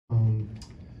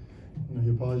he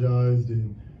apologized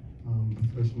and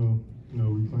professional.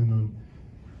 We plan on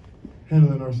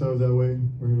handling ourselves that way.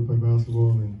 We're here to play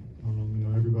basketball, and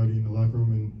everybody in the locker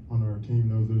room and on our team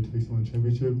knows what it takes to win a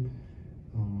championship,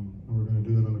 and we're going to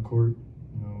do that on the court.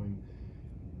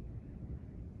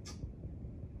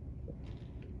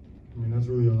 And that's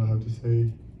really all I have to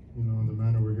say. On the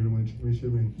matter, we're here to win a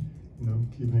championship, and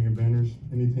keep hanging banners.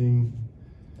 Anything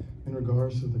in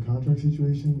regards to the contract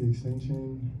situation, the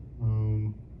extension,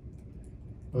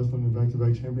 us winning a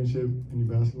back-to-back championship, any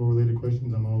basketball-related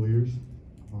questions, I'm all ears.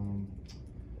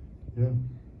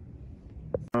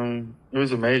 It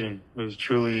was amazing. It was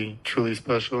truly, truly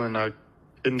special, and I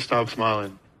couldn't stop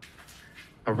smiling.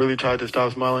 I really tried to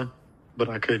stop smiling, but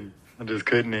I couldn't. I just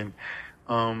couldn't. And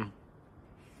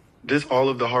just all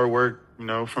of the hard work,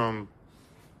 from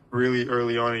really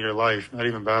early on in your life, not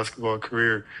even basketball,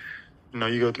 career.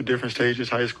 You go through different stages,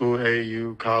 high school,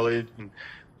 AAU, college, and,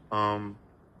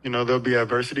 there'll be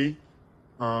adversity.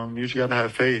 You just got to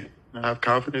have faith and have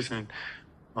confidence, and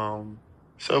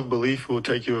self-belief will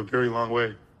take you a very long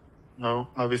way.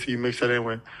 Obviously you mix that in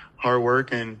with hard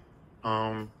work and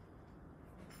an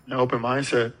open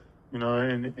mindset,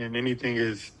 and anything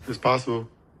is possible.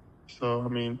 So,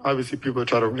 obviously people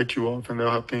try to write you off and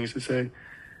they'll have things to say.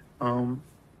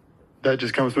 That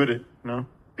just comes with it,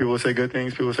 People will say good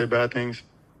things, people will say bad things.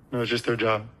 It's just their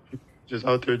job. Just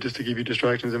out there just to give you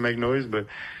distractions and make noise. But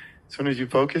as soon as you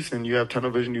focus and you have tunnel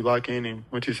vision, you lock in, and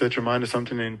once you set your mind to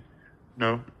something and,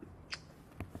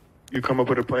 you come up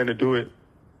with a plan to do it,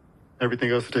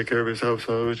 everything else will take care of itself.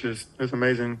 So it's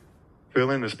amazing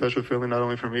feeling, a special feeling, not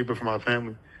only for me, but for my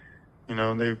family.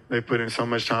 They put in so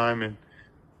much time and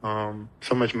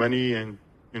so much money and,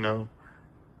 a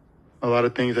lot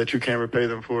of things that you can't repay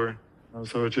them for.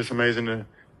 So it's just amazing to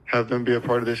have them be a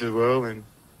part of this as well. And,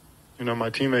 my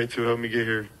teammates who helped me get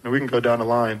here. We can go down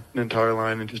the entire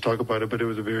line, and just talk about it, but it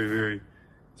was a very, very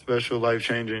special,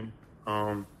 life-changing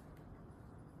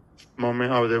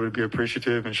moment. I was able to be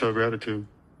appreciative and show gratitude.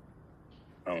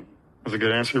 Was a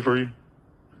good answer for you?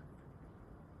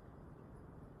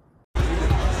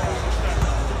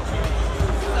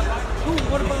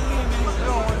 What about me, man?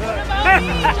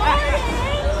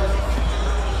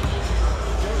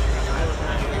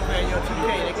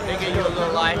 They gave you a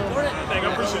little life. Thank you.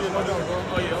 I appreciate it.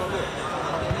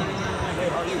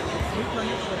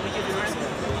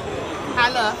 Hi,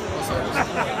 love.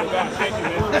 Thank you,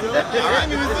 man. I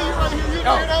didn't even see you right here.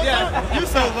 Yeah. You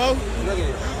so low. Look at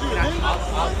it.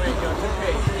 I'll play your 2K.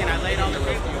 Can I lay it on the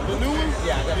paper? The new one?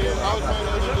 Yeah. I was playing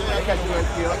the other day.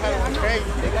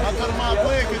 I told them I'll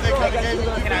play it because they kind of gave me.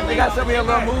 They got some of your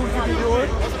little moves you be doing.